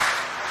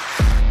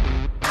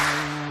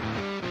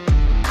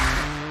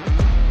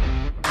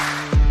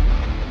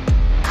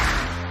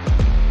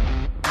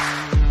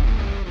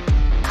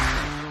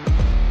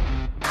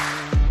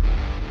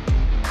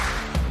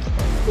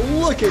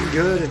Looking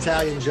good,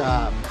 Italian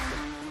job.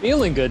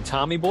 Feeling good,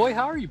 Tommy boy.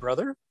 How are you,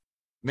 brother?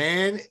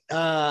 Man,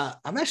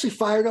 I'm actually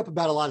fired up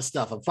about a lot of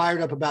stuff. I'm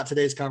fired up about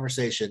today's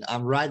conversation.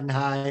 I'm riding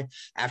high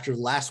after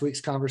last week's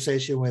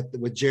conversation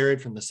with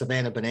Jared from the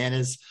Savannah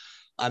Bananas.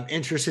 I'm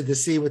interested to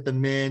see what the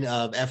men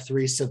of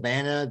F3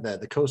 Savannah,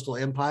 the Coastal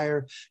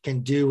Empire,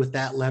 can do with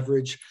that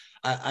leverage.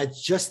 I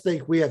just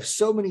think we have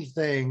so many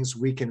things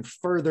we can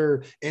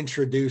further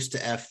introduce to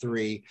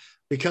F3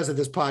 because of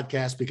this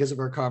podcast, because of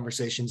our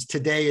conversations.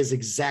 Today is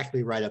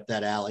exactly right up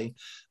that alley.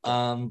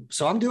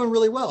 So I'm doing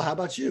really well. How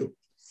about you?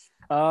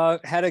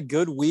 Had a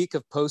good week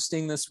of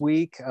posting this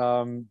week.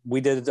 We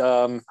did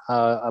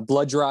a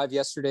blood drive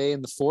yesterday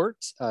in the fort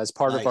as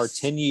part of our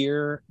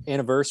 10-year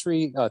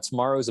anniversary.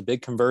 Tomorrow is a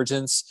big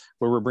convergence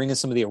where we're bringing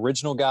some of the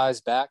original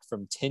guys back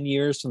from 10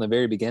 years from the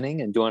very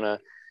beginning and doing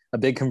a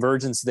big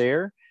convergence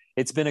there.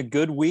 It's been a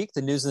good week.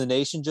 The News of the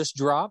Nation just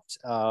dropped,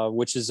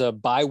 which is a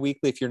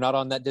bi-weekly. If you're not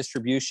on that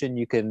distribution,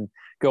 you can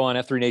go on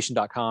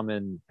f3nation.com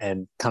and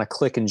kind of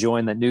click and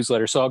join that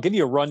newsletter. So I'll give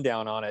you a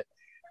rundown on it.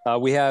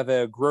 We have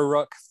a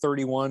GrowRuck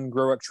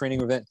Training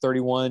Event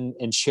 31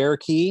 in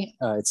Cherokee.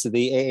 It's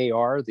the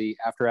AAR, the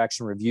After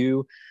Action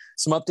Review.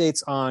 Some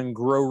updates on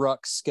GrowRuck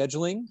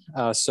scheduling.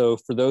 So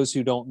for those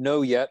who don't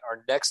know yet,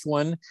 our next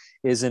one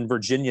is in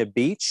Virginia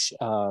Beach.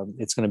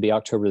 It's going to be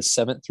October the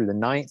 7th through the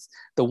 9th.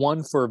 The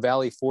one for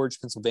Valley Forge,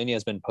 Pennsylvania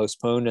has been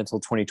postponed until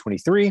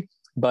 2023,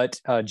 but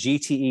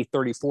GTE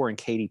 34 in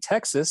Katy,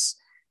 Texas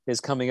is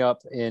coming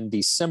up in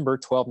December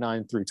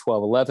 12/9 through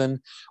 12/11.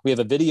 We have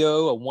a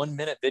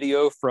 1-minute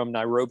video from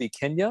Nairobi,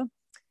 Kenya.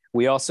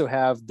 We also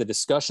have the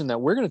discussion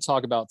that we're going to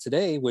talk about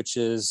today, which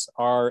is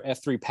our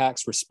F3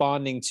 packs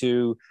responding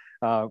to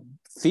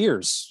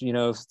fears,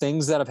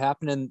 things that have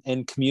happened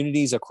in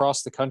communities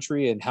across the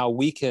country and how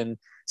we can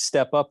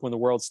step up when the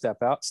world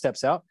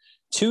steps out.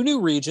 2 new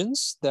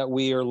regions that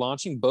we are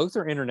launching. Both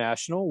are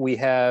international. We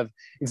have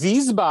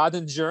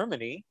Wiesbaden,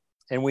 Germany,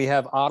 and we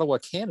have Ottawa,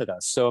 Canada.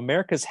 So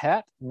America's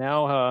hat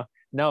now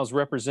is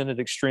represented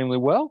extremely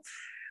well.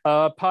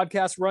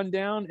 Podcast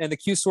rundown, and the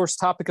Q-Source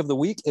topic of the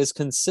week is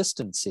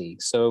consistency.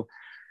 So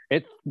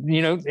it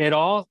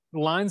all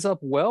lines up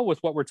well with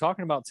what we're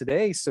talking about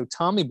today. So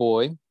Tommy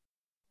boy,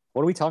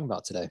 what are we talking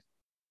about today?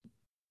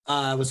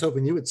 I was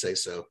hoping you would say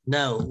so.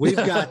 No, we've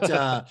got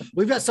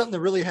something that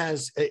really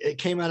it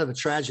came out of a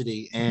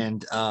tragedy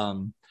and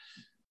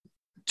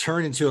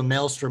turned into a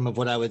maelstrom of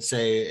what I would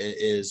say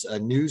is a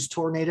news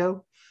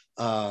tornado.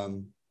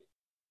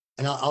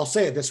 And I'll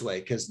say it this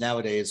way, because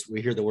nowadays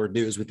we hear the word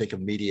news, we think of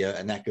media,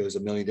 and that goes a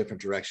million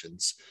different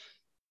directions.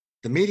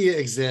 The media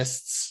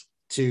exists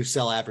to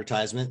sell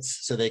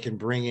advertisements so they can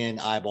bring in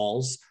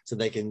eyeballs, so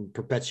they can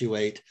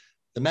perpetuate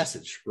the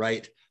message,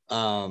 right?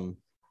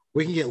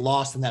 We can get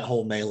lost in that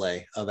whole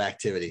melee of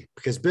activity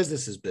because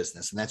business is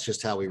business, and that's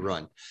just how we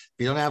run. If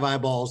you don't have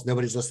eyeballs,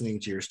 nobody's listening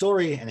to your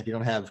story. And if you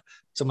don't have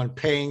someone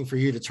paying for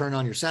you to turn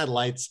on your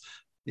satellites,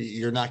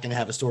 you're not going to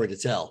have a story to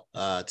tell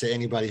to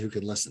anybody who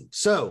can listen.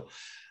 So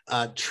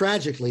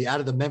tragically, out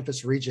of the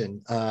Memphis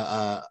region,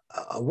 a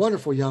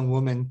wonderful young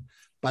woman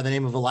by the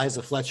name of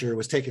Eliza Fletcher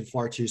was taken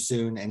far too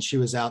soon, and she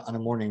was out on a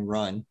morning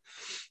run.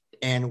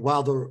 And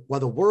while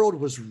the world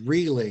was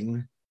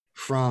reeling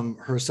from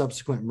her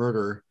subsequent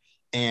murder,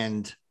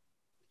 and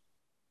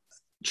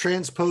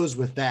transposed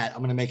with that, I'm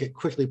going to make it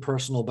quickly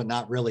personal, but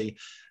not really.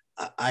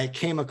 I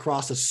came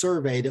across a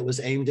survey that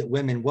was aimed at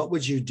women. What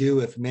would you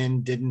do if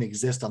men didn't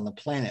exist on the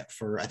planet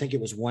for, I think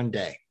it was 1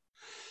 day?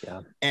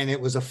 Yeah. And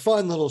it was a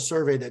fun little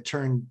survey that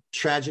turned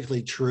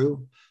tragically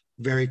true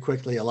very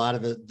quickly. A lot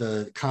of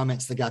the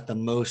comments that got the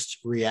most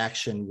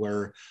reaction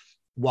were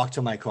walk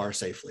to my car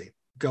safely,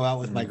 go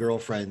out with my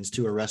girlfriends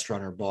to a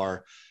restaurant or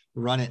bar,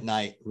 run at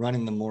night, run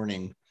in the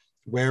morning,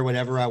 wear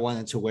whatever I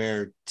wanted to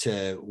wear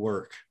to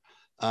work.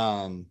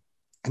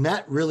 And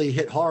that really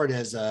hit hard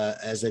as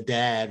a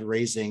dad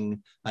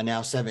raising a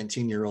now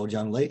 17-year-old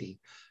young lady,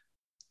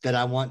 that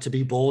I want to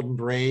be bold and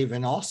brave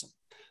and awesome.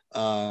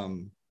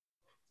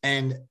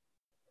 And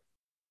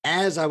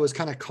as I was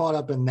kind of caught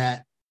up in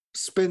that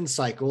spin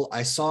cycle,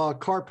 I saw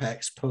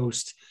Carpex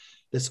post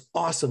this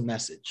awesome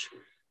message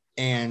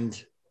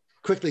and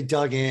quickly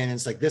dug in. And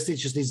it's like, this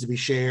just needs to be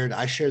shared.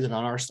 I shared it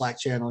on our Slack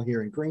channel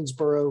here in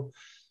Greensboro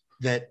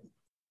that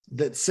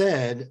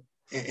said,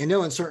 in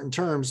no uncertain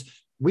terms,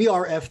 we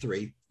are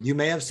F3. You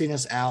may have seen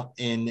us out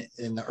in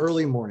the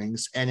early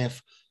mornings. And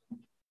if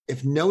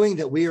knowing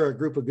that we are a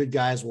group of good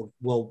guys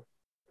will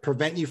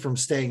prevent you from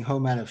staying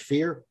home out of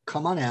fear,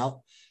 come on out.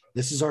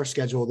 This is our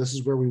schedule. This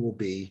is where we will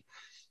be.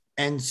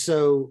 And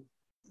so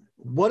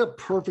what a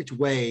perfect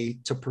way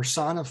to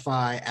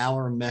personify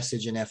our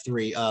message in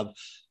F3 of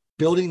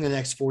building the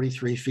next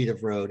 43 feet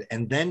of road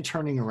and then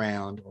turning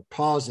around or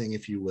pausing,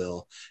 if you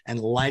will, and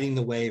lighting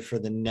the way for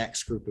the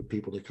next group of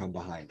people to come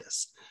behind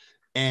us.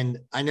 And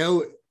I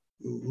know,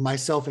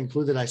 myself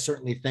included, I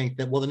certainly think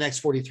that, well, the next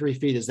 43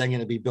 feet is then going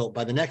to be built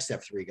by the next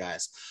F3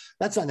 guys.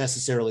 That's not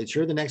necessarily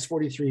true. The next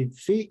 43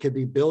 feet could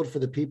be built for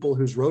the people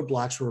whose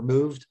roadblocks were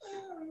removed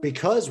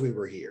because we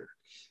were here.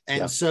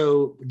 And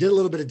so did a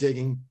little bit of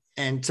digging,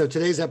 And so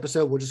today's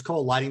episode, we'll just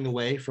call Lighting the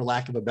Way, for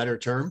lack of a better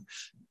term,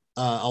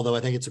 although I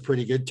think it's a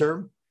pretty good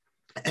term.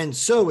 And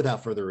so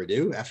without further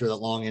ado, after that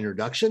long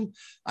introduction,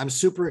 I'm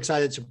super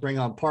excited to bring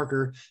on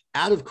Parker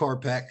out of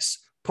Carpex.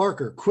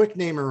 Parker, quick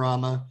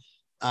name-orama.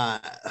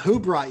 Who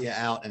brought you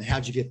out and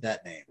how'd you get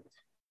that name?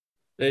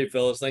 Hey,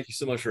 fellas, thank you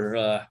so much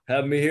for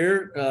having me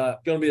here. Going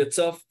to be a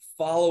tough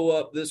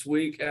follow-up this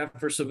week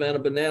after Savannah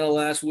Banana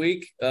last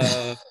week,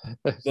 but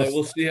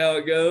we'll see how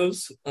it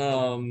goes.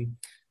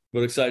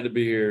 But excited to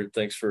be here.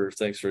 Thanks for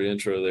the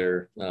intro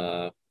there,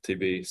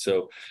 TB.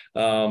 So,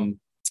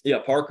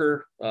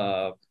 Parker,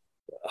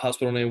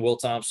 hospital name Will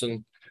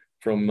Thompson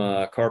from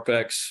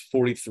Carpex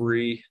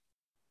 43.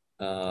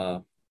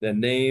 The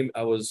name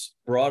I was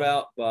brought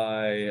out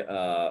by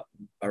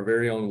our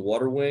very own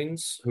Water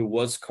Wings, who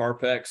was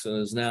Carpex and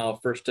is now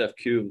First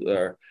FQ,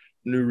 our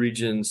New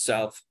Region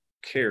South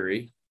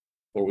Cary,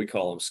 or we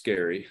call them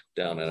Scary,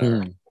 down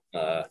in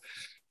our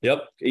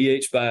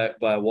EH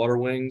by Water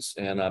Wings.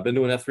 And I've been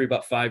doing F3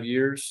 about 5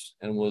 years,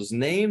 and was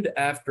named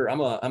after, I'm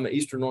an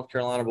Eastern North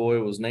Carolina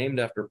boy, was named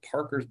after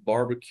Parker's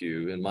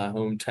Barbecue in my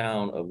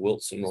hometown of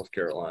Wilson, North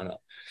Carolina.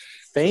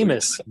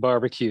 Famous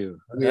barbecue.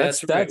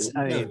 That's right.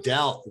 I mean, no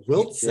doubt.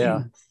 Wilson.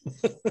 Yeah.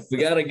 We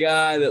got a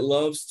guy that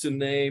loves to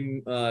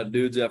name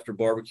dudes after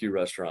barbecue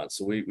restaurants.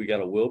 So we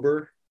got a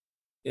Wilbur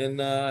in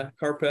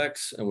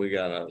Carpex, and we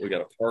got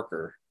a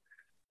Parker.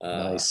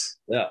 Nice.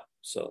 Yeah.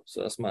 So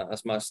that's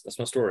my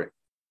story.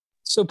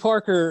 So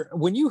Parker,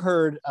 when you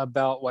heard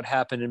about what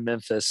happened in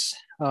Memphis,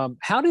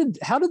 how did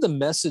the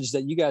message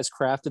that you guys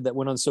crafted that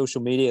went on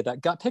social media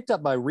that got picked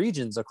up by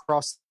regions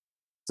across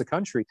the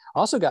country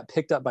also got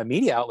picked up by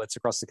media outlets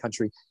across the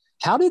country?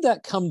 How did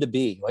that come to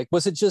be? Like,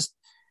 was it just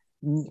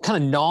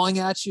kind of gnawing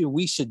at you,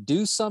 we should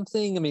do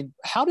something? I mean,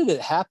 how did it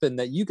happen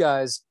that you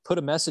guys put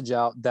a message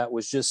out that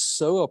was just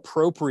so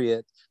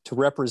appropriate to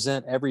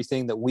represent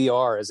everything that we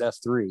are as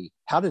F3?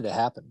 How did it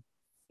happen?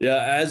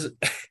 Yeah, as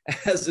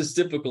is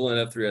typical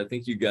in F3, I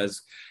think you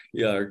guys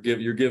you're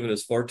giving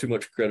us far too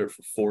much credit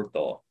for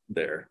forethought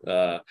there.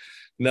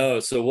 No,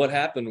 so what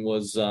happened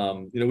was,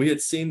 we had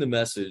seen the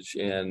message,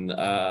 and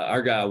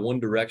our guy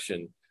One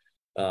Direction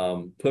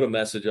put a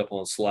message up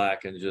on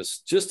Slack, and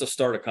just to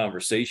start a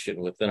conversation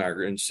within our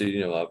group,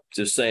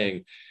 just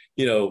saying,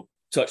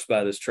 touched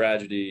by this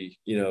tragedy,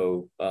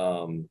 feeling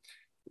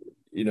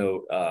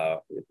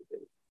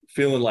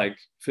like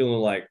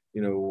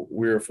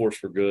we're a force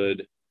for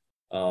good.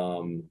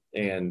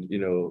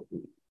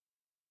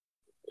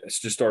 It's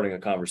just starting a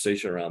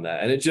conversation around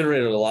that, and it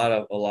generated a lot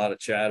of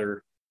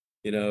chatter,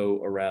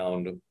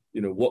 around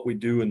what we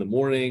do in the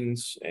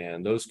mornings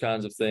and those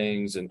kinds of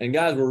things, and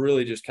guys were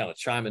really just kind of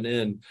chiming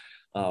in.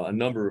 A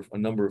number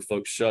of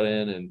folks shut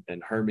in,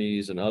 and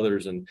Hermes and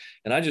others, and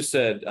I just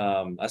said,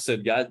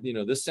 guys,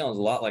 this sounds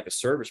a lot like a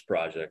service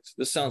project.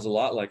 This sounds a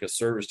lot like a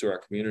service to our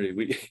community.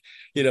 We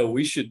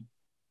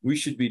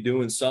should be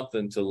doing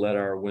something to let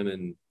our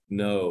women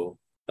know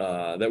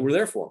that we're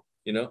there for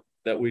them,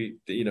 that we,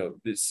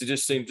 it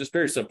just seemed just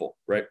very simple,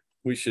 right?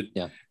 We should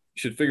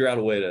figure out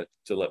a way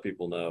to let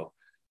people know.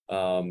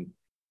 The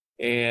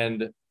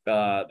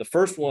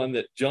first one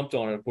that jumped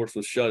on it, of course,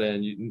 was Shut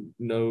In.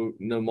 No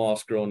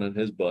moss growing in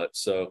his butt.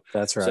 So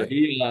that's right.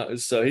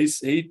 So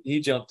he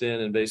jumped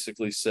in and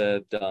basically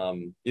said,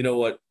 you know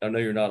what? I know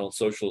you're not on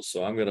social,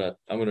 so I'm gonna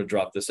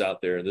drop this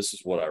out there, and this is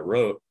what I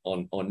wrote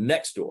on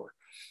Nextdoor.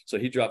 So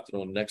he dropped it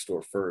on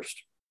Nextdoor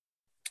first.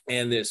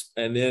 And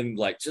then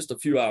like just a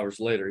few hours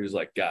later, he was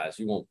like, guys,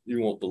 you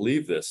won't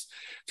believe this.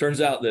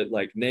 Turns out that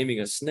like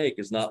naming a snake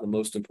is not the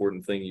most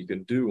important thing you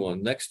can do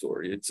on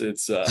Nextdoor. It's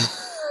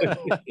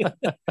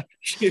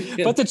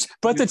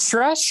but the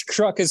trash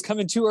truck is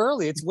coming too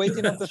early. It's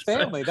waking up the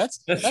family. That's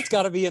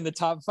got to be in the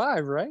top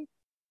 5, right?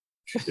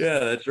 Yeah,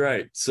 that's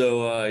right.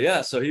 So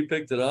so he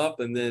picked it up,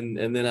 and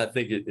then I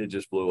think it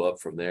just blew up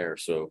from there.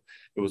 So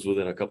it was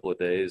within a couple of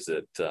days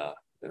that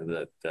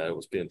it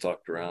was being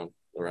talked around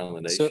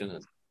the nation.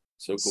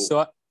 So cool.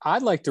 So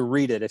I'd like to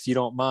read it, if you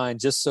don't mind,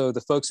 just so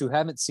the folks who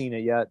haven't seen it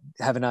yet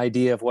have an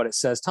idea of what it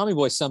says. Tommy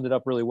Boy summed it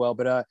up really well,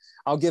 but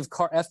I'll give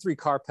F3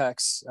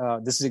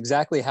 Carpex. This is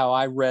exactly how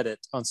I read it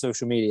on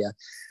social media.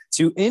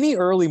 To any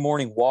early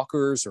morning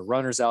walkers or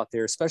runners out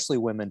there, especially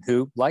women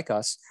who, like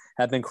us,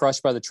 have been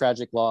crushed by the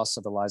tragic loss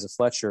of Eliza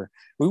Fletcher,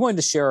 we wanted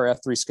to share our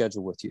F3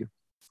 schedule with you.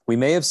 You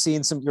may have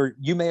seen some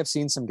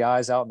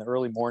guys out in the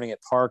early morning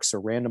at parks or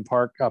random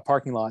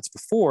parking lots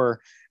before.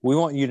 We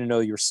want you to know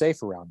you're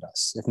safe around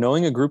us. If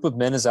knowing a group of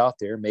men is out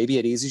there, maybe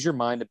it eases your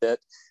mind a bit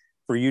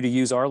for you to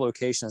use our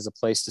location as a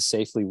place to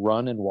safely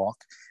run and walk,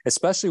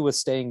 especially with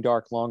staying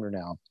dark longer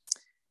now.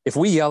 If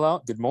we yell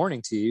out good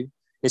morning to you,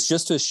 it's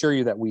just to assure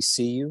you that we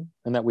see you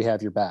and that we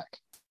have your back.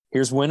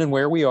 Here's when and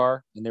where we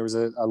are. And there was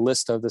a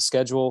list of the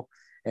schedule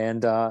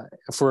and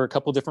for a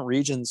couple different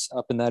regions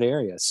up in that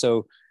area.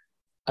 So,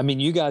 I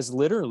mean, you guys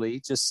literally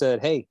just said,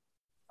 hey,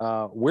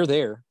 we're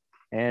there.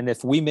 And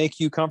if we make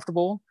you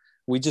comfortable,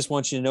 we just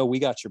want you to know we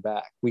got your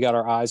back. We got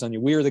our eyes on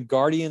you. We are the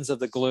guardians of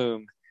the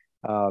gloom.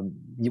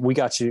 We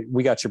got you.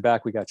 We got your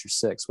back. We got your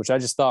 6, which I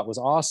just thought was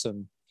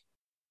awesome.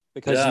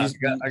 because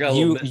I got a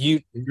little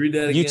misty. Read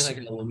that again. I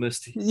got a little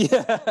misty.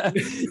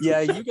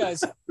 Yeah.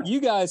 You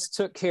guys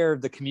took care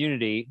of the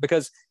community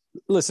because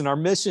listen, our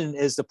mission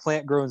is to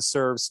plant, grow, and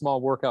serve small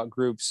workout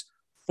groups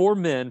for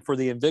men for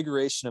the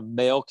invigoration of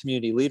male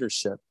community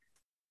leadership.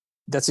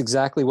 That's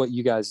exactly what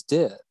you guys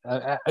did.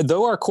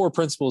 Though our core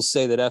principles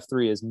say that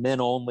F3 is men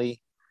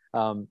only,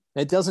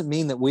 it doesn't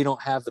mean that we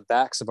don't have the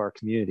backs of our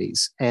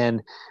communities.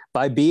 And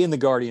by being the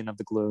guardian of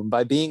the gloom,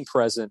 by being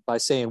present, by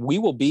saying we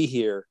will be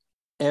here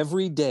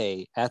every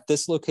day at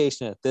this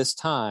location at this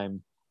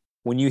time,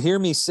 when you hear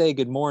me say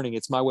good morning,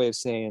 it's my way of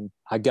saying,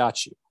 I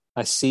got you.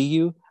 I see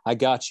you. I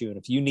got you. And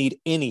if you need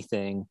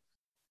anything,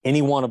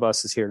 any one of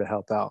us is here to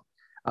help out.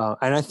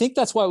 And I think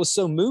that's why it was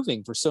so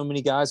moving for so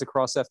many guys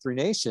across F3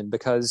 Nation,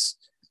 because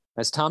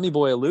as Tommy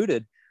Boy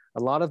alluded,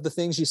 a lot of the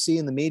things you see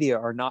in the media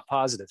are not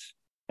positive.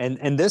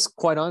 And this,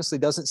 quite honestly,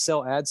 doesn't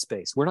sell ad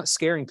space. We're not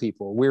scaring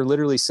people. We're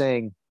literally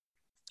saying,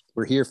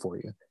 we're here for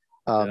you.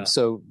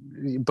 So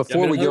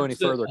before we go any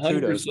further,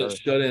 kudos.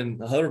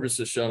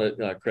 100% shut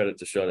in, credit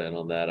to Shut In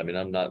on that. I mean,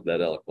 I'm not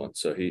that eloquent.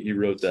 So he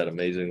wrote that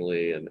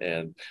amazingly,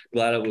 and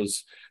glad it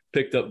was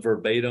picked up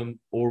verbatim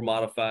or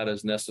modified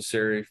as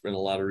necessary in a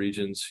lot of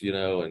regions,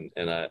 and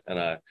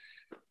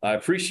I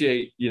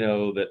appreciate,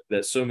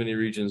 that so many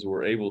regions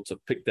were able to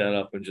pick that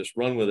up and just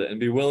run with it and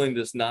be willing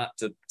to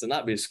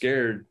not be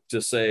scared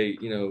to say,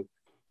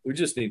 we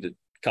just need to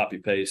copy,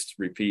 paste,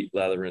 repeat,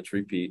 lather, rinse,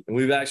 repeat. And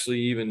we've actually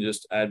even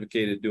just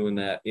advocated doing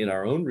that in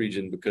our own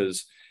region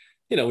because,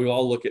 we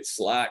all look at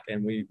Slack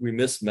and we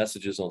miss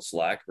messages on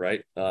Slack,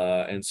 right?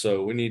 And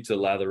so we need to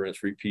lather,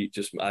 rinse, repeat.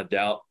 I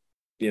doubt,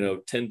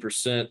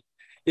 10%,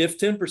 if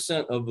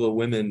 10% of the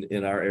women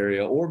in our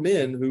area or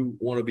men who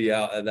want to be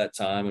out at that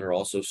time and are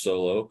also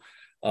solo,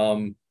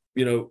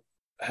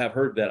 have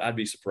heard that, I'd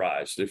be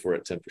surprised if we're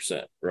at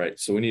 10%, right?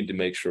 So we need to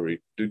make sure we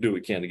do what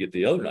we can to get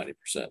the other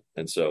 90%.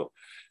 And so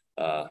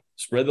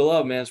spread the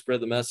love, man, spread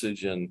the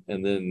message, and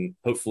then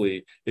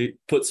hopefully it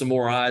puts some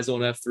more eyes on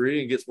F3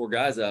 and gets more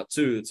guys out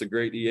too. It's a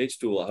great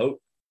tool, I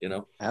hope,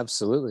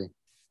 Absolutely.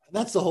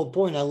 That's the whole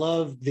point. I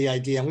love the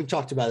idea, and we've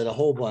talked about it a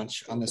whole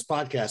bunch on this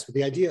podcast, but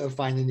the idea of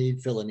find the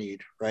need, fill a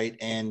need, right?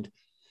 And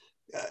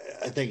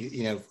I think,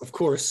 of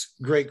course,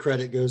 great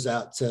credit goes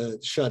out to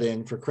Shut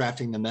In for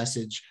crafting the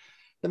message.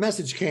 The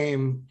message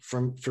came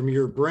from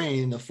your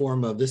brain in the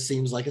form of, this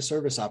seems like a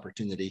service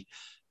opportunity.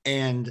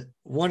 And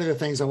one of the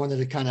things I wanted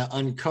to kind of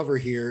uncover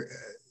here,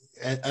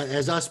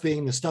 as us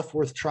being the Stuff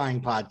Worth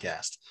Trying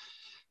podcast,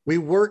 we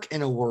work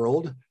in a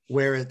world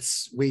where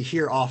we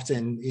hear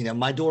often,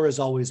 my door is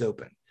always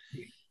open.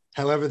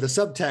 However, the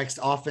subtext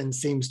often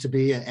seems to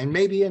be, and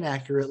maybe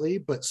inaccurately,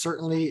 but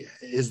certainly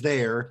is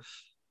there,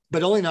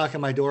 but only knock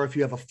on my door if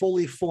you have a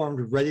fully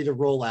formed, ready to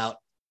roll out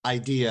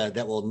idea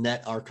that will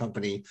net our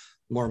company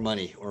more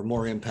money or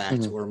more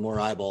impact or more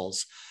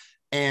eyeballs.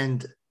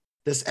 And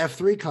this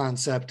F3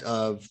 concept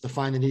of the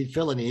find the need,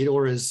 fill a need,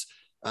 or as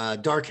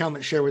Dark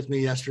Helmet shared with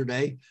me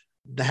yesterday,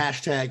 the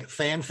hashtag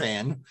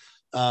FanFan,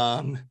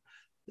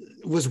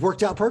 was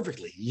worked out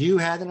perfectly. You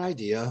had an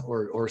idea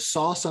or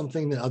saw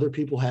something that other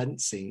people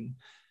hadn't seen.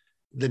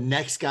 The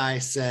next guy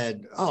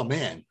said, oh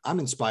man, I'm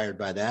inspired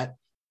by that.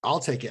 I'll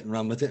take it and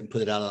run with it and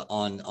put it out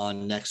on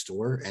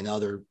Nextdoor and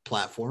other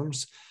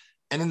platforms.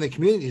 And then the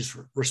communities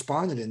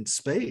responded in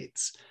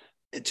spades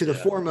to the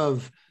form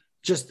of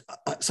just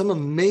some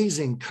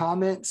amazing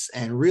comments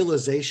and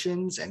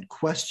realizations and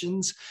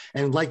questions.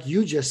 And like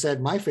you just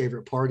said, my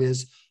favorite part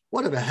is,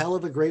 what a hell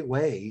of a great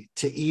way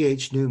to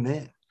new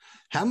men.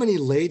 How many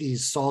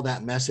ladies saw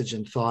that message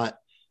and thought,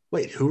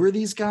 wait, who are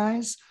these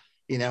guys?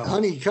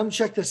 Honey, come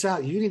check this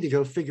out. You need to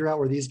go figure out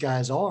where these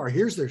guys are.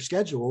 Here's their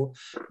schedule.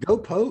 Go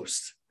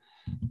post.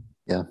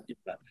 Yeah.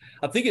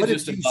 I think it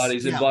just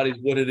embodies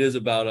what it is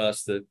about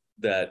us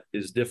that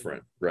is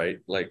different, right?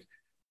 Like,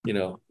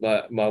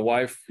 my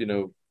wife,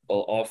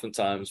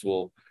 oftentimes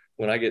will,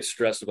 when I get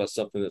stressed about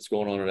something that's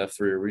going on at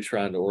F3 or we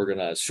trying to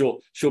organize,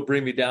 she'll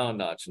bring me down a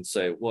notch and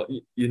say, well,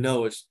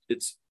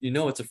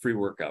 it's a free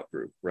workout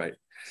group, right?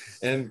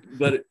 And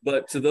but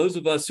to those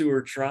of us who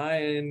are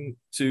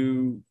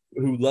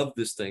who love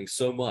this thing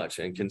so much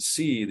and can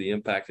see the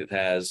impact it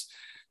has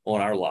on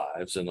our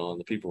lives and on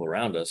the people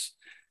around us,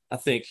 I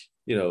think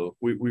we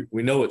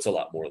know it's a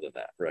lot more than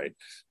that, right?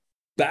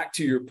 Back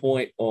to your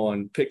point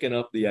on picking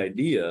up the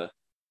idea,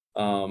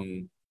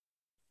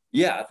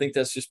 I think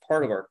that's just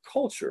part of our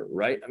culture,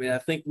 right? I mean, I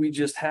think we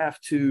just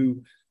have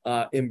to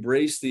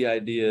embrace the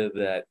idea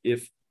that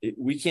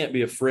we can't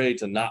be afraid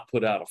to not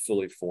put out a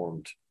fully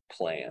formed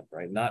plan,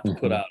 right? Not to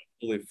put out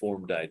a fully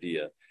formed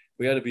idea.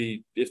 We got to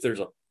be, if there's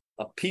a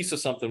piece of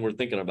something we're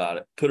thinking about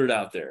it, put it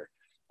out there.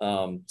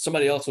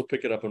 Somebody else will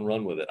pick it up and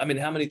run with it. I mean,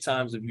 how many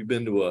times have you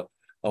been to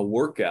a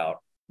workout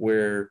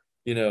where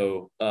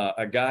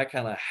a guy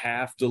kind of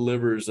half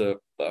delivers a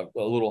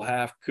little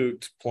half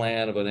cooked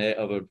plan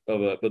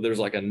but there's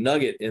like a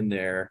nugget in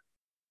there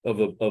of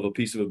a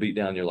piece of a beat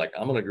down. You're like,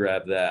 I'm going to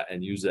grab that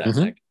and use that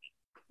next,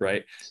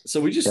 right? So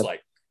we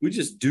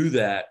just do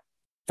that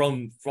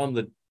from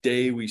the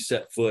day we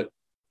set foot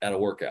at a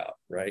workout,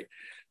 right?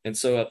 And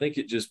so I think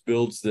it just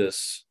builds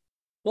this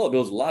Well, it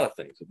builds a lot of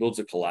things. It builds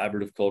a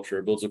collaborative culture.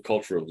 It builds a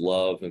culture of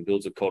love, and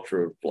builds a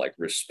culture of like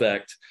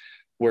respect,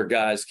 where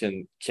guys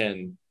can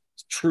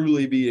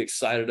truly be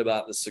excited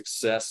about the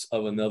success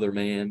of another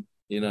man,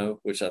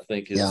 which I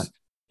think is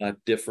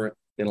different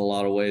in a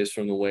lot of ways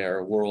from the way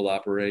our world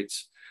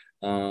operates.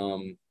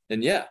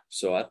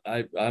 So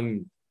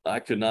I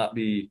could not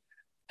be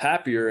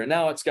happier. And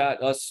now it's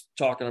got us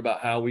talking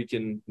about how we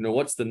can,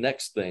 what's the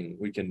next thing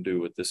we can do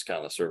with this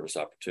kind of service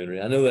opportunity.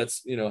 I know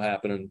that's,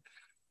 happening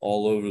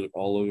all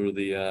over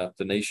the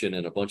nation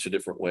in a bunch of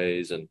different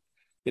ways. And,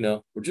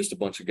 we're just a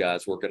bunch of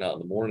guys working out in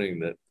the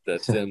morning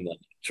that then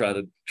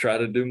try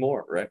to do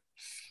more. Right.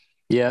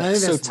 Yeah. I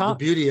think that's the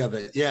beauty of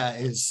it. Yeah.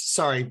 Is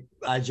sorry,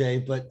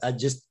 IJ, but I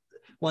just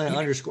want to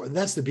underscore,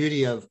 that's the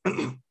beauty of,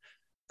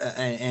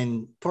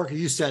 and Parker,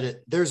 you said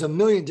it, there's a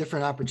million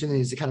different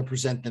opportunities to kind of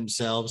present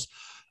themselves.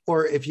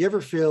 Or if you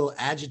ever feel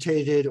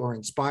agitated or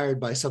inspired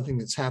by something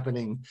that's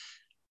happening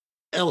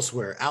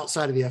elsewhere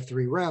outside of the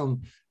F3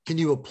 realm, can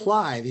you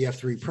apply the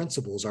F3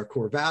 principles, our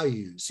core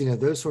values,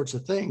 those sorts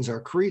of things, our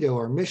credo,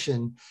 our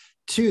mission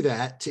to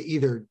that, to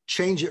either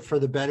change it for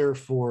the better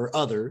for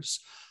others,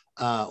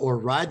 or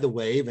ride the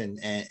wave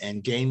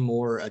and gain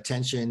more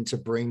attention to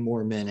bring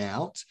more men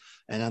out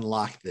and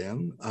unlock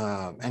them.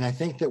 And I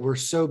think that we're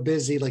so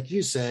busy, like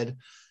you said,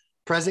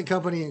 present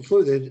company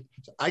included,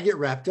 I get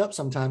wrapped up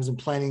sometimes in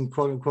planning,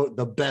 quote unquote,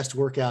 the best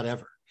workout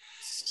ever.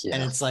 Yeah.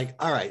 And it's like,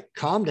 all right,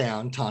 calm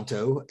down,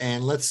 Tonto,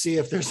 and let's see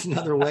if there's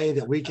another way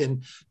that we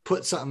can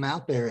put something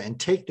out there and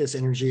take this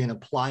energy and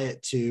apply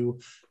it to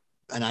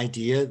an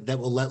idea that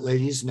will let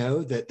ladies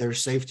know that they're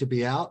safe to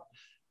be out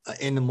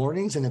in the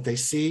mornings. And if they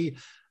see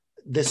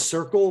this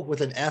circle with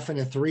an F and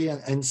a 3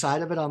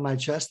 inside of it on my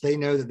chest, they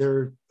know that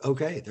they're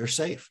okay, they're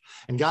safe.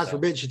 And God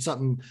forbid, should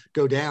something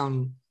go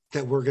down,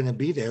 that we're going to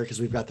be there because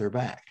we've got their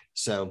back.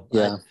 So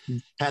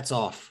hats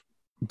off.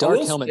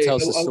 Dark Helmet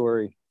tells the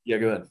story. Yeah,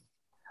 go ahead.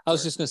 I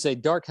was just going to say,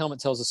 Dark Helmet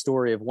tells a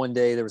story of one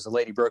day there was a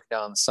lady broken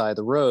down on the side of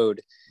the road,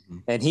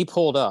 and he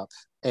pulled up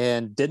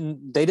and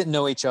they didn't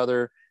know each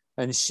other.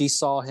 And she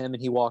saw him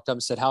and he walked up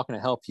and said, "How can I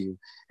help you?"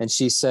 And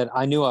she said,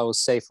 "I knew I was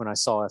safe when I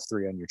saw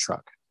F3 on your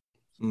truck."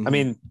 Mm-hmm. I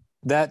mean,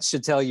 that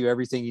should tell you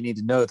everything you need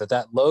to know,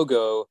 that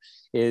logo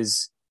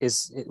is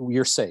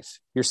you're safe.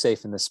 You're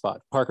safe in this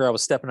spot. Parker, I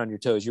was stepping on your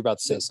toes. You're about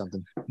to say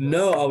something.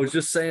 No, I was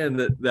just saying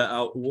that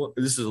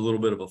this is a little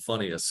bit of a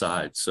funny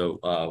aside. So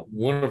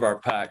one of our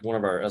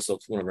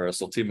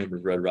SLT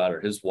members, Red Rider,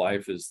 his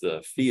wife is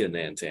the FIA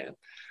Nantan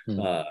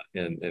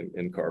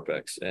in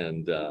Carpex,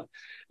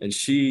 and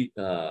she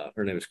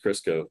her name is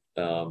Crisco,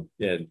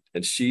 and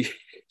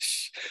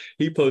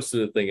he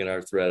posted a thing in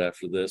our thread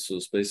after this.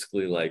 Was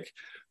basically like,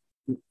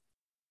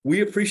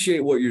 "We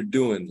appreciate what you're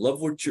doing. Love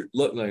what you're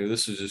look like."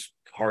 This is just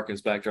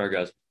harkens back to our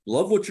guys.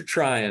 "Love what you're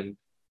trying.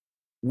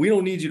 We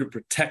don't need you to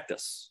protect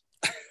us."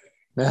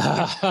 And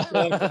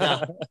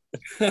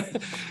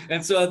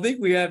so I think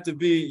we have to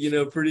be,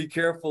 pretty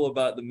careful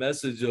about the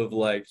message of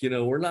like,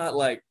 we're not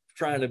like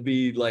trying to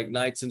be like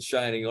knights in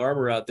shining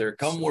armor out there.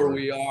 Come where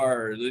we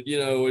are,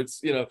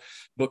 it's,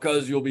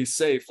 because you'll be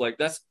safe. Like,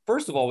 that's,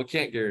 first of all, we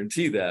can't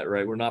guarantee that,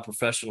 right? We're not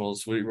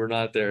professionals. We're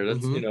not there.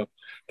 That's,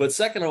 but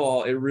second of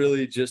all, it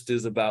really just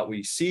is about,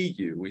 we see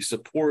you, we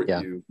support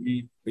you.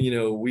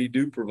 We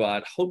do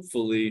provide,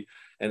 hopefully,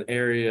 an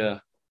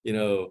area,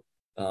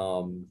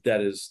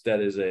 that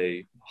is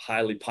a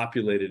highly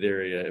populated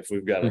area if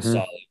we've got a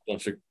solid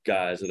bunch of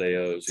guys at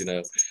AOs,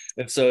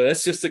 and so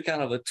that's just a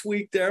kind of a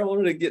tweak there. I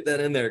wanted to get that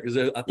in there because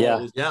I thought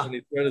it was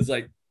funny. It's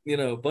like,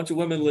 a bunch of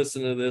women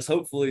listen to this,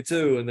 hopefully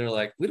too, and they're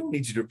like, "We don't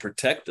need you to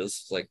protect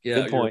us." It's like,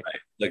 yeah, good point.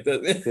 You're right. Like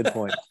that. Good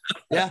point.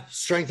 Yeah,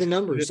 strength in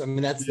numbers. I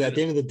mean, that's at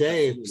the end of the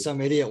day, if some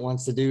idiot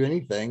wants to do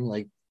anything,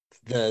 like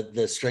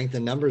the strength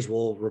in numbers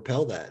will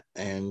repel that,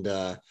 and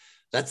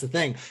that's the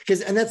thing.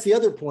 And that's the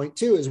other point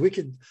too, is we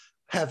could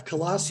have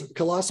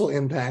colossal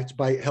impact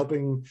by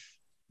helping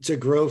to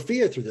grow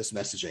FIA through this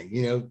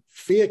messaging.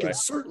 FIA can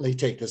certainly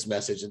take this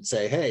message and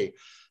say, "Hey,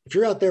 if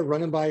you're out there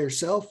running by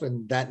yourself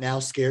and that now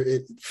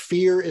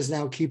fear is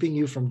now keeping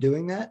you from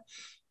doing that,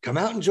 come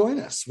out and join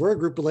us. We're a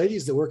group of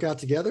ladies that work out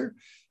together,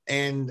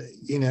 and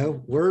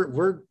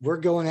we're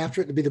going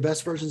after it to be the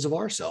best versions of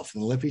ourselves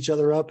and lift each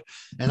other up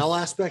in all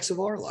aspects of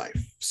our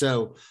life."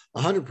 So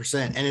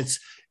 100%. And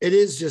it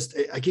is just,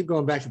 I keep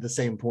going back to the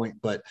same point,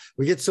 but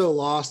we get so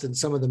lost in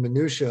some of the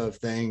minutia of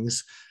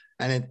things.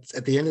 And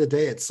at the end of the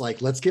day, it's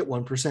like, let's get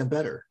 1%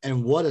 better.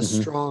 And what a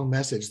strong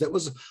message. That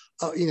was,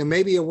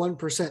 maybe a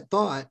 1%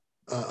 thought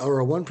or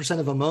a 1%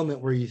 of a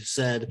moment where you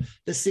said,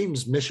 "This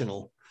seems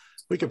missional.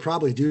 We could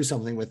probably do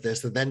something with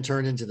this," that then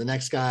turned into the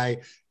next guy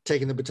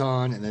taking the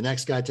baton and the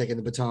next guy taking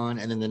the baton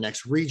and then the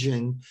next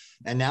region.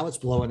 And now it's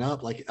blowing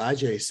up, like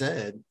IJ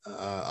said,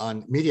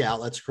 on media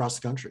outlets across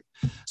the country.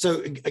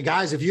 So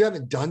guys, if you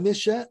haven't done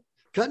this yet,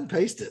 cut and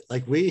paste it.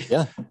 Like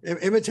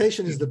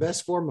imitation is the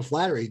best form of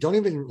flattery. Don't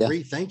even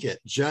rethink it.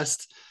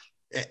 Just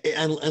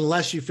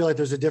unless you feel like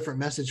there's a different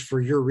message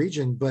for your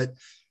region, but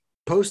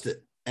post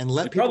it. and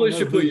let you people probably know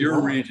should who put you your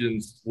are.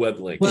 region's web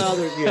link. Well,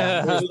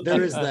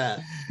 there is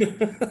that.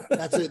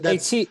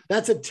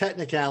 That's a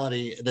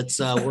technicality that's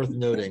worth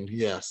noting.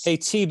 Yes. Hey,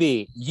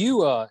 TB,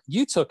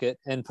 you took it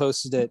and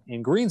posted it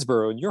in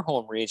Greensboro in your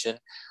home region.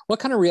 What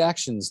kind of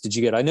reactions did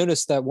you get? I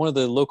noticed that one of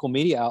the local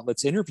media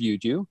outlets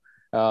interviewed you.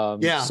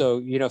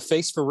 So,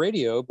 face for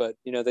radio, but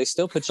they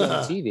still put you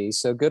on TV.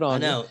 So good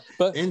on you.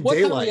 But in what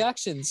daylight. Kind of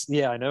reactions?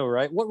 Yeah, I know,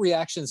 right? What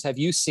reactions have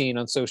you seen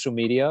on social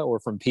media or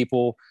from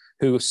people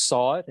who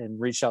saw it and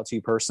reached out to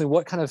you personally?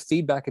 What kind of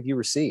feedback have you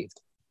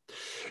received?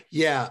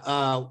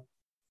 Yeah.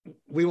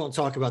 We won't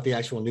talk about the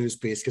actual news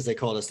piece because they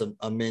called us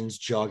a men's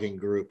jogging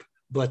group.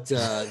 But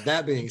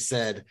that being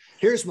said,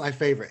 here's my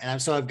favorite. And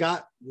so I've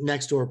got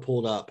Nextdoor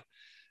pulled up,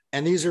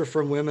 and these are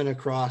from women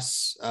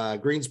across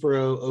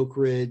Greensboro, Oak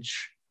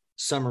Ridge,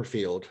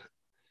 Summerfield.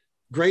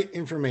 Great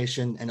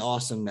information and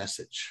awesome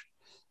message.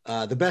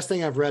 The best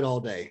thing I've read all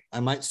day.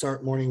 I might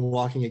start morning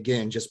walking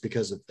again just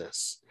because of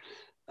this.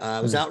 I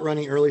was out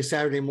running early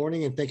Saturday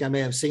morning and think I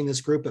may have seen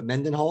this group at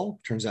Mendenhall.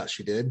 Turns out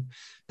she did.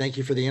 Thank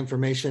you for the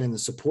information and the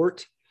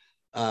support.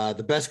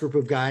 The best group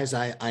of guys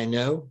I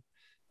know.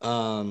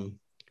 I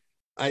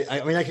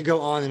mean, I could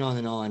go on and on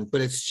and on,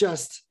 but it's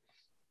just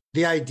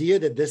the idea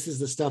that this is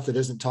the stuff that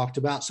isn't talked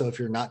about. So if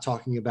you're not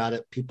talking about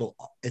it,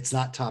 it's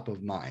not top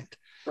of mind.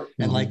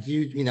 And like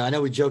I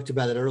know we joked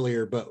about it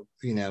earlier, but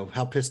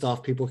how pissed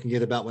off people can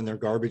get about when their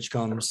garbage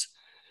comes.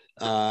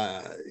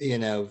 I'm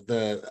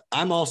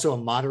also a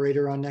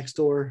moderator on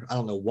Nextdoor. I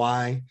don't know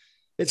why.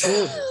 It's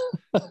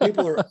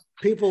horrible.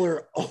 people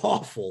are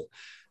awful.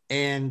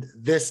 And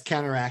this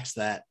counteracts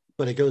that,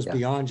 but it goes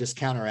beyond just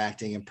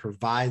counteracting and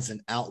provides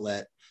an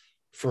outlet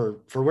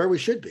for where we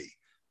should be,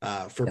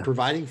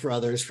 providing for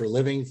others, for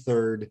living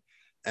third,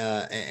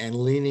 and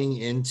leaning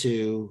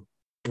into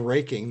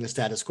breaking the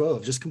status quo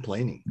of just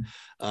complaining.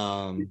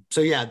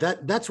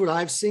 That's what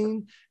I've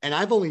seen. And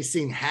I've only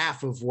seen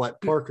half of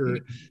what Parker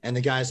and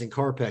the guys in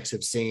Carpex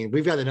have seen.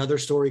 We've got another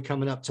story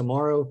coming up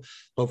tomorrow.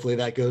 Hopefully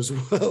that goes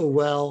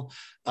well.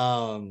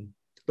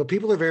 But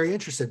people are very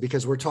interested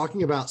because we're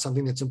talking about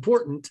something that's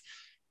important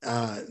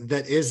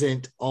that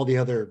isn't all the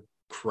other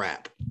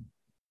crap.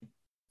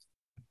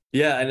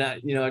 Yeah. And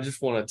I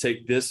just want to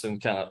take this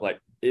and kind of like,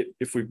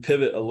 if we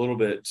pivot a little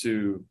bit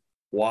to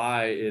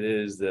why it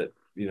is that,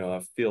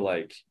 I feel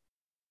like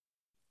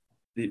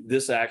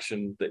this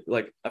action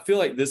I feel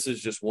like this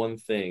is just one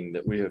thing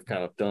that we have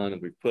kind of done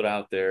and we've put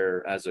out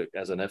there as an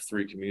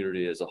F3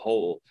 community as a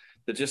whole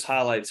that just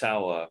highlights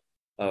how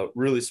a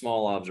really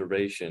small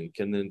observation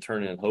can then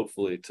turn in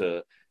hopefully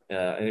to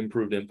an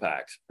improved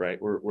impact,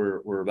 right?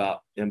 We're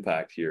about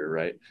impact here,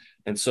 right?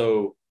 And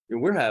so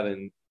we're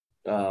having,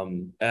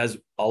 as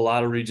a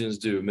lot of regions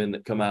do, men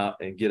that come out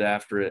and get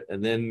after it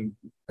and then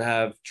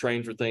have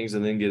trained for things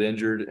and then get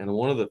injured. And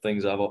one of the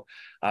things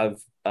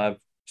I've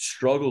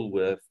struggled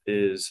with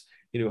is,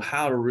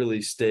 how to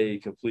really stay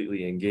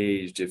completely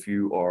engaged if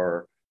you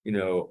are,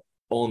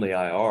 on the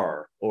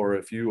IR, or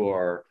if you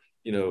are,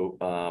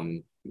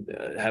 having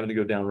to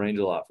go down range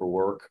a lot for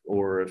work,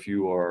 or if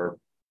you are,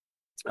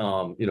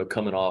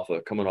 coming off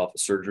a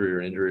surgery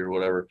or injury or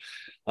whatever.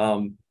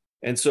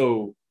 And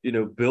so,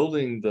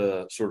 building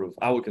the sort of,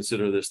 I would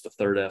consider this the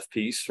third F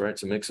piece, right?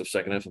 It's a mix of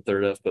second F and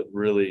third F, but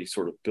really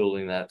sort of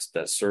building that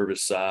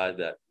service side,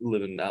 that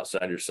living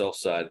outside yourself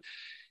side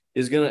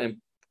is going to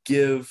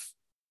give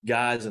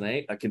guys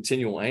a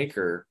continual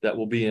anchor that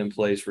will be in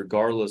place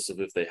regardless of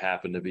if they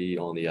happen to be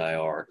on the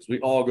IR. Because we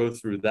all go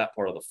through that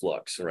part of the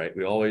flux, right?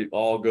 We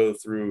all go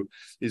through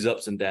these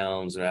ups and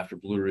downs, and after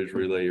Blue Ridge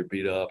Relay, you're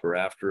beat up, or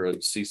after a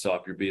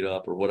CSOP, you're beat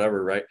up, or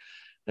whatever, right?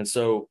 And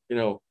so,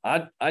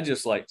 I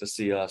just like to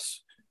see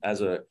us as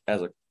a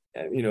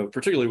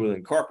particularly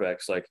within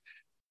Carpex, like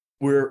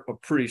we're a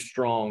pretty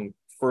strong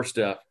first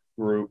F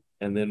group,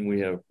 and then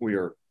we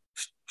are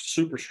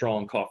super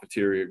strong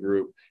cafeteria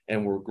group,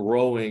 and we're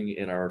growing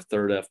in our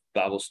third F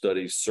Bible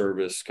study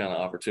service kind of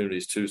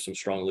opportunities too, some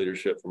strong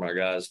leadership from our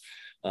guys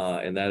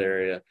in that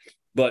area.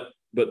 But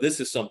this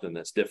is something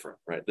that's different,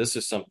 right? This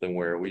is something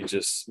where we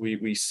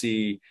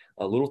see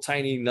a little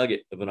tiny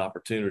nugget of an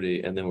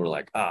opportunity, and then we're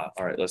like, all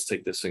right, let's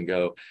take this and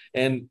go.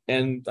 And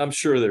I'm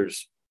sure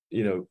there's,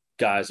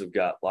 guys have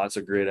got lots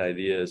of great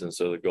ideas. And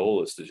so the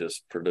goal is to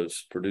just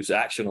produce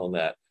action on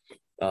that.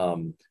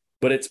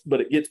 But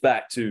it gets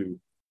back to,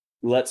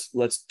 let's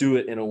do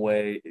it in a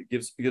way, it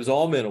gives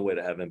all men a way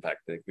to have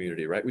impact in the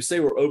community, right? We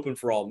say we're open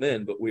for all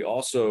men, but we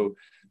also,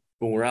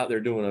 when we're out there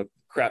doing a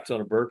crap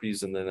ton of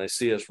burpees and then they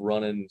see us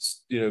running,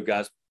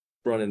 guys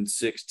running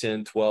 6,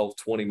 10, 12,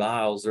 20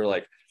 miles, they're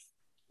like,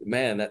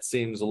 man, that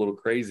seems a little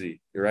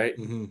crazy, right?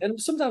 Mm-hmm. And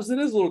sometimes it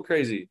is a little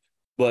crazy,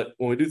 but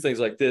when we do things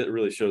like this, it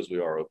really shows we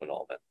are open to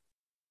all men.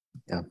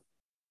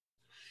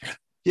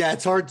 Yeah,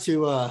 it's hard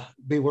to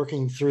be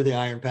working through the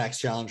Iron Packs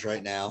Challenge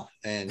right now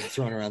and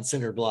throwing around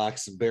cinder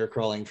blocks and bear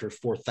crawling for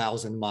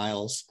 4,000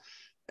 miles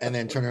and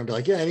then turn around and be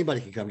like, yeah, anybody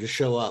can come, just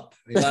show up.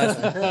 Last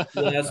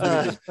week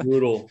was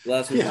brutal.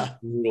 Was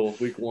brutal.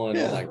 Week 1,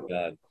 oh my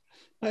God.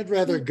 I'd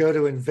rather go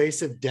to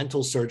invasive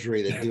dental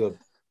surgery than do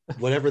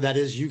whatever that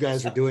is you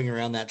guys are doing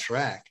around that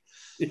track.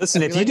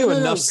 Listen, if you do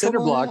enough cinder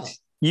block,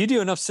 you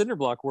do enough cinder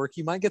block work,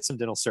 you might get some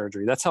dental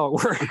surgery. That's how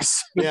it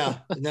works. Yeah,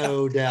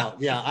 no doubt.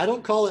 Yeah, I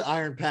don't call it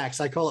iron packs.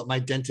 I call it my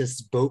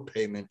dentist's boat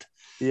payment.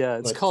 Yeah,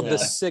 it's called the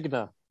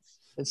Cigna.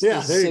 It's the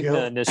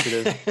Cigna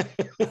initiative.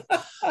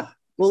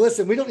 Well,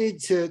 listen, we don't need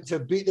to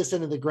beat this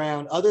into the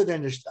ground other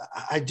than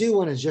I do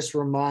want to just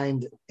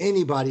remind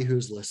anybody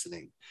who's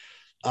listening,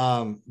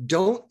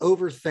 don't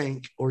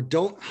overthink or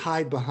don't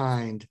hide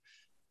behind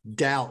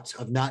doubt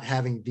of not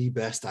having the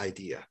best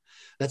idea.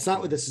 That's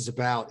not what this is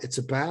about. It's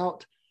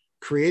about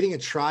creating a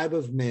tribe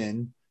of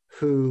men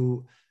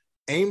who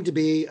aim to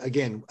be,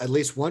 again, at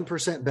least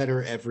 1%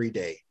 better every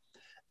day.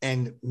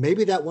 And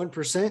maybe that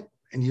 1%,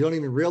 and you don't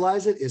even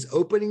realize it, is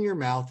opening your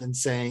mouth and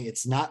saying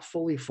it's not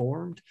fully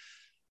formed,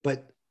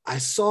 but I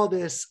saw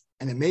this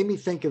and it made me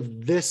think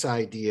of this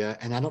idea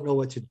and I don't know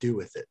what to do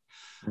with it.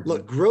 Mm-hmm.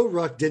 Look, Grow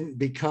Ruck didn't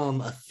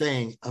become a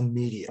thing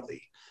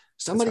immediately.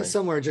 Somebody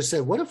somewhere just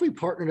said, what if we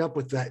partnered up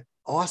with that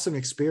awesome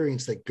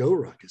experience that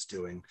GoRuck is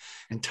doing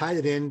and tied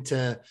it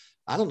into,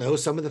 I don't know,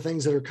 some of the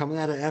things that are coming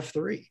out of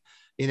F3,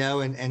 you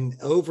know, and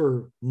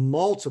over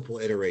multiple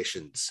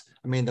iterations.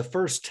 I mean, the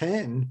first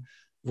 10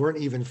 weren't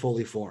even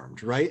fully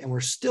formed, right? And we're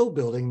still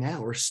building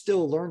now. We're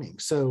still learning.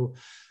 So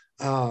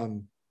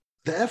the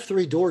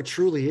F3 door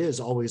truly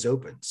is always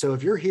open. So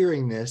if you're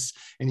hearing this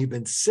and you've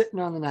been sitting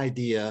on an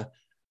idea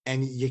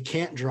and you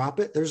can't drop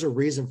it, there's a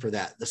reason for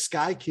that. The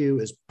Sky Q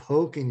is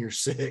poking your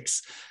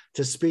six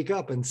to speak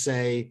up and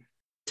say,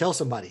 tell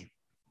somebody.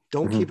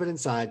 Don't keep it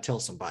inside. Tell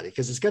somebody,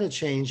 because it's going to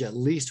change at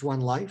least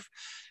one life.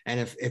 And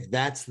if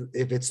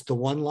it's the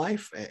one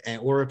life,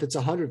 or if it's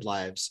 100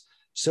 lives,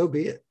 so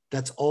be it.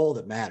 That's all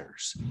that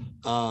matters.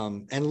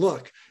 And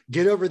look,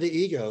 get over the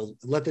ego.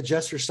 Let the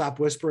jester stop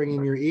whispering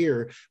in your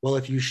ear. Well,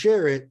 if you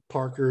share it,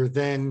 Parker,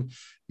 then,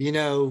 you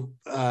know,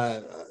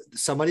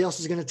 somebody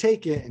else is going to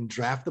take it and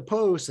draft the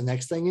post. The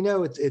next thing you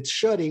know, it's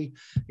Shuddy,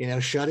 you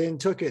know, Shut In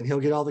took it and he'll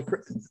get all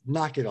the,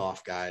 knock it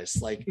off, guys.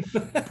 Like,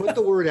 put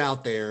the word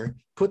out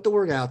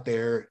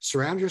there,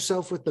 surround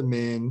yourself with the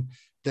men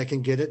that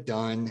can get it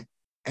done,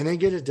 and then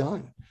get it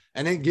done.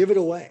 And then give it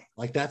away.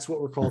 Like, that's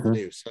what we're called to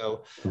do.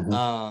 So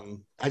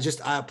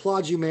I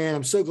applaud you, man.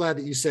 I'm so glad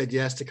that you said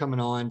yes to coming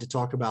on to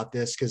talk about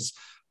this, because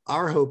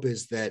our hope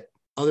is that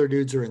other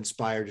dudes are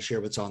inspired to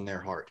share what's on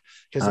their heart,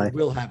 because it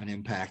will have an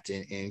impact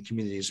in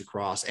communities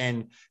across.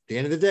 And at the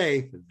end of the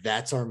day,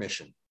 that's our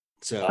mission.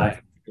 So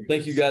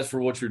thank you guys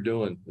for what you're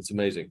doing. It's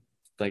amazing.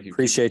 Thank you.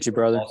 Appreciate you,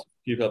 brother.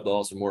 Keep up the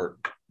awesome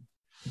work.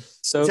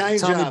 So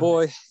Tommy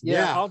boy,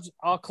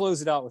 I'll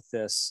close it out with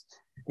this.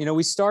 You know,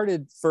 we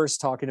started first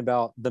talking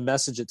about the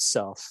message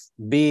itself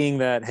being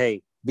that,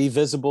 hey, be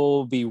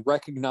visible, be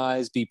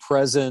recognized, be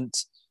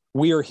present.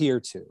 We are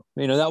here to,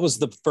 you know, that was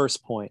the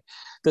first point.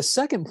 The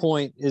second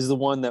point is the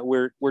one that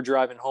we're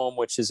driving home,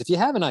 which is, if you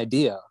have an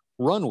idea,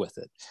 run with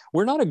it.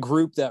 We're not a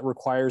group that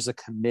requires a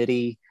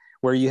committee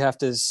where you have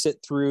to sit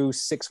through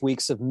 6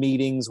 weeks of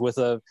meetings with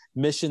a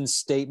mission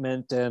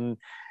statement and,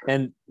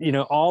 you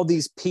know, all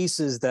these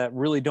pieces that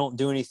really don't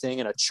do anything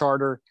in a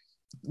charter.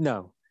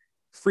 No,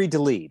 free to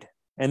lead.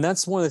 And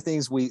that's one of the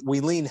things we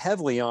lean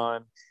heavily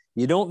on.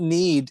 You don't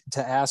need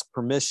to ask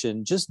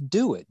permission, just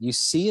do it. You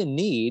see a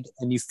need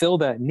and you fill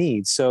that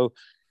need. So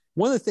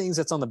one of the things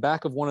that's on the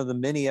back of one of the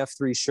many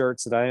F3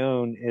 shirts that I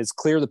own is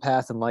clear the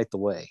path and light the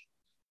way.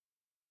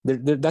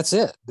 That's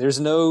it. There's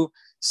not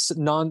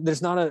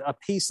a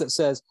piece that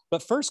says,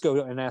 but first go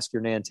and ask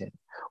your Nantan,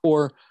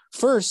 or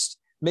first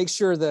make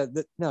sure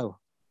that no,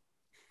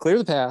 clear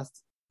the path,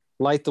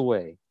 light the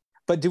way.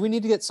 But do we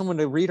need to get someone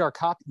to read our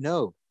copy?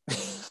 No.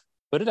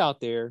 Put it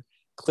out there,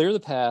 clear the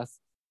path,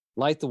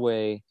 light the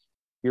way,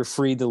 you're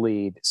free to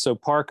lead. So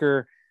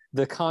Parker,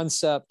 the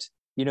concept,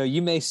 you know,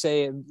 you may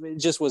say it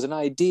just was an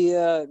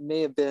idea, it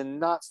may have been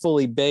not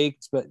fully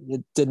baked, but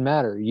it didn't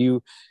matter.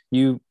 You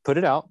put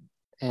it out,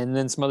 and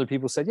then some other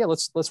people said, yeah,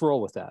 let's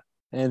roll with that.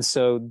 And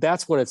so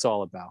that's what it's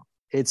all about.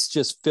 It's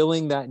just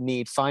filling that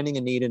need, finding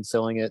a need and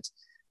filling it.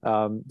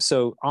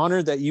 So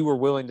honored that you were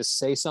willing to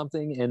say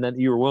something and that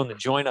you were willing to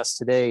join us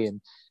today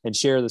and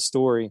share the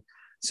story.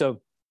 So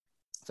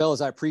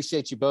fellas, I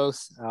appreciate you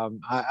both.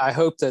 I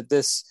hope that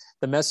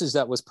the message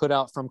that was put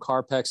out from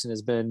Carpex and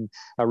has been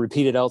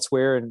repeated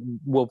elsewhere and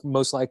will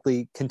most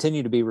likely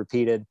continue to be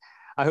repeated,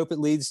 I hope it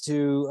leads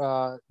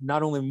to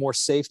not only more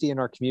safety in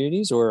our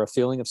communities, or a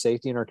feeling of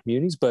safety in our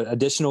communities, but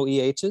additional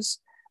EHs,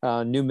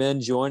 new men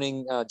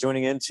joining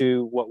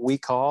into what we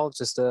call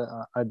just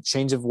a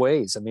change of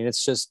ways. I mean,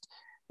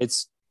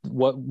 it's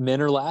what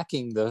men are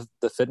lacking: the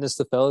fitness,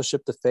 the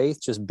fellowship, the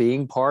faith, just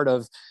being part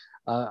of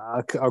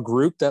a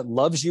group that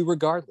loves you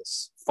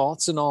regardless,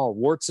 faults and all,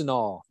 warts and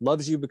all,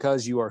 loves you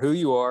because you are who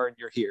you are and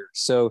you're here.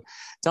 So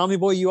Tommy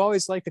boy, you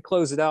always like to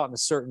close it out in a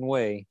certain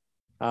way.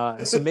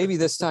 So maybe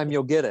this time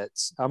you'll get it.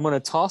 I'm going to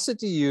toss it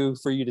to you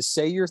for you to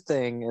say your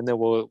thing, and then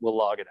we'll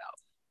log it out.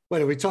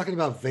 Wait, are we talking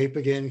about vape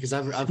again? Because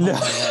I've no.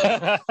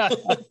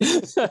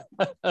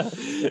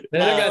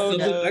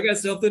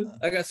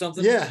 I got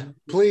something. Yeah,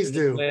 please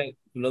do.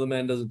 Another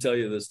man doesn't tell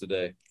you this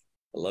today.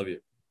 I love you.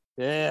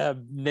 Yeah,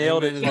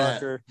 nailed it,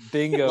 Parker.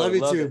 Bingo. Love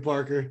you too,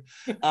 Parker.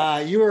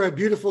 You are a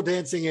beautiful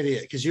dancing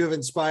idiot because you have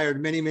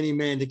inspired many, many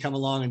men to come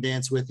along and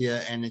dance with you.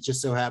 And it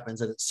just so happens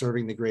that it's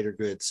serving the greater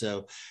good.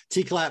 So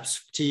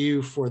T-claps to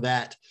you for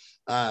that.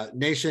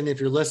 Nation, if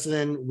you're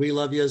listening, we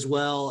love you as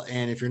well.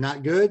 And if you're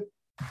not good,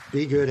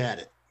 be good at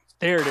it.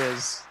 There it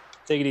is.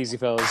 Take it easy,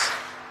 fellas.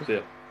 See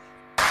ya.